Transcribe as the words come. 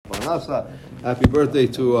Manasseh. Happy birthday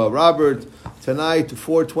to Robert. Tonight,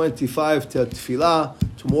 4:25 to Tefillah.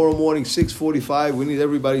 Tomorrow morning, 6:45. We need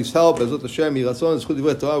everybody's help. Bezot Hashem, Yiratzon, Zchut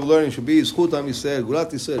Divrei Torah. We're learning should be Zchut Am Yisrael,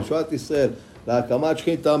 Gulat Yisrael, Shuat Yisrael, La'akamat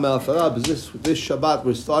Shechita Me'afara. This Shabbat,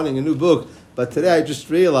 we're starting a new book. But today, I just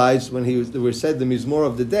realized when we said the Mizmor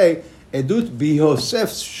of the day, Edut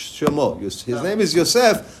B'Yosef Shemo. His name is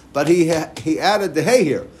Yosef, but he added the hey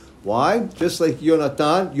here. Why? Just like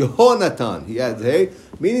Yonatan, Yehonatan. He added the hey,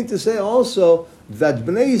 meaning to say also that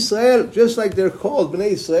Bnei Yisrael, just like they're called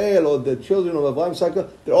Bnei Yisrael or the children of Avraham, Yitzchak,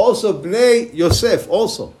 they're also Bnei Yosef.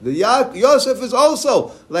 Also, the Yosef is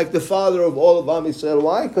also like the father of all of Am Yisrael.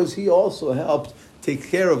 Why? Because he also helped take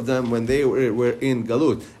care of them when they were in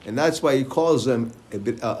Galut, and that's why he calls them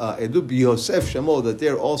Edu B'Yosef Shemo, that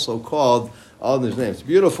they're also called all these names.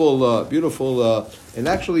 Beautiful, and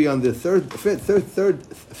actually on the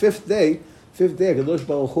fifth day, Kadosh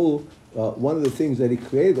Baruch Hu, one of the things that he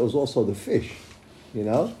created was also the fish,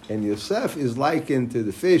 and Yosef is likened to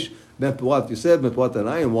the fish. Mepwat Yosef, Mepwat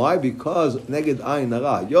Anayim. Why? Because Neged Ayin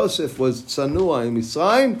Hara. Yosef was Tsanua in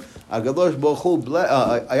Mitzrayim. Kadosh Baruch Hu,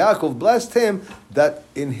 Yaakov blessed him that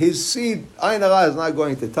in his seed, Ayin Hara is not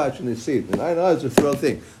going to touch in his seed. And Ayin Hara is a thrill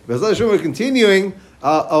thing. We're continuing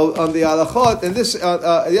on the halachot, and this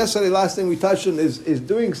yesterday, last thing we touched on is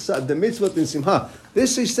doing the mitzvah in Simcha.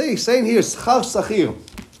 This is saying here, Schar Sachir.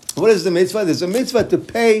 What is the mitzvah? There's a mitzvah to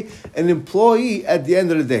pay an employee at the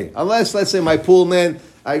end of the day. Unless, let's say, my pool man,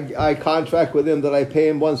 I contract with him that I pay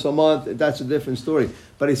him once a month. That's a different story.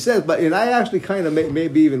 But he says, and I actually kind of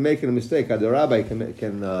maybe even making a mistake. The rabbi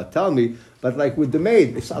can tell me. But like with the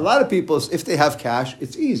maid, a lot of people, if they have cash,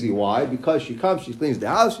 it's easy. Why? Because she comes, she cleans the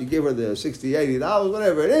house, you give her the $60, $80,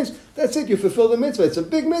 whatever it is. That's it. You fulfill the mitzvah. It's a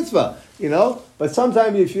big mitzvah, But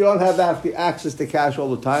sometimes if you don't have access to cash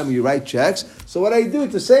all the time, you write checks. So what I do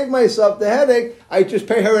to save myself the headache, I just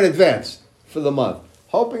pay her in advance for the month,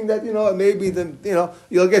 hoping that maybe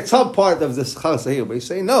you'll get some part of the Schar Sahir. But he's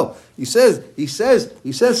saying no. He says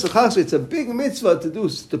Schar, it's a big mitzvah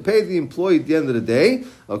to pay the employee at the end of the day.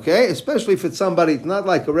 Okay, especially if it's somebody not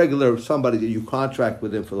like a regular somebody that you contract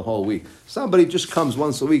with him for the whole week. Somebody just comes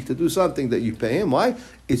once a week to do something that you pay him. Why?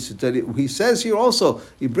 It's that he says here also.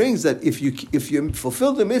 He brings that if you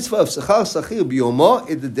fulfill the mitzvah of Schar Sahir biyomo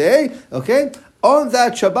in the day, okay. On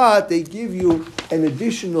that Shabbat, they give you an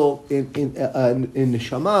additional in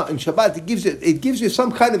Neshama. In Shabbat, it gives you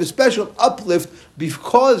some kind of a special uplift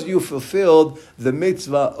because you fulfilled the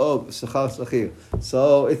mitzvah of Schar Sachir.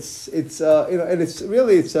 So it's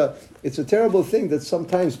a terrible thing that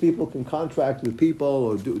sometimes people can contract with people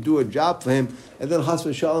or do a job for him, and then Chas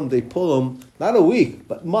v'Shalom they pull him not a week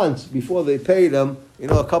but months before they pay them.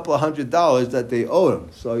 A couple of $100 that they owe him.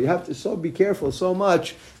 So you have to be careful so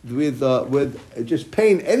much with just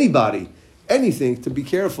paying anybody anything, to be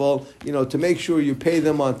careful, to make sure you pay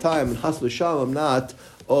them on time and Chas v'Shalom not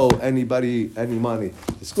owe anybody any money.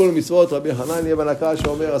 School mitzvot Rabbi Hanania ben Akash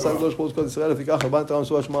שאומר עשה הקדוש ברוך הוא כל ישראל לפיכך רבן תורה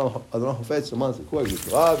מסורה שמע אדוני חפץ למען זכוי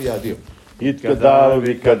ותורה ויאדיר. יתגדל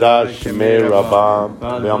ויתקדש שמי רבם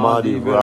ועמד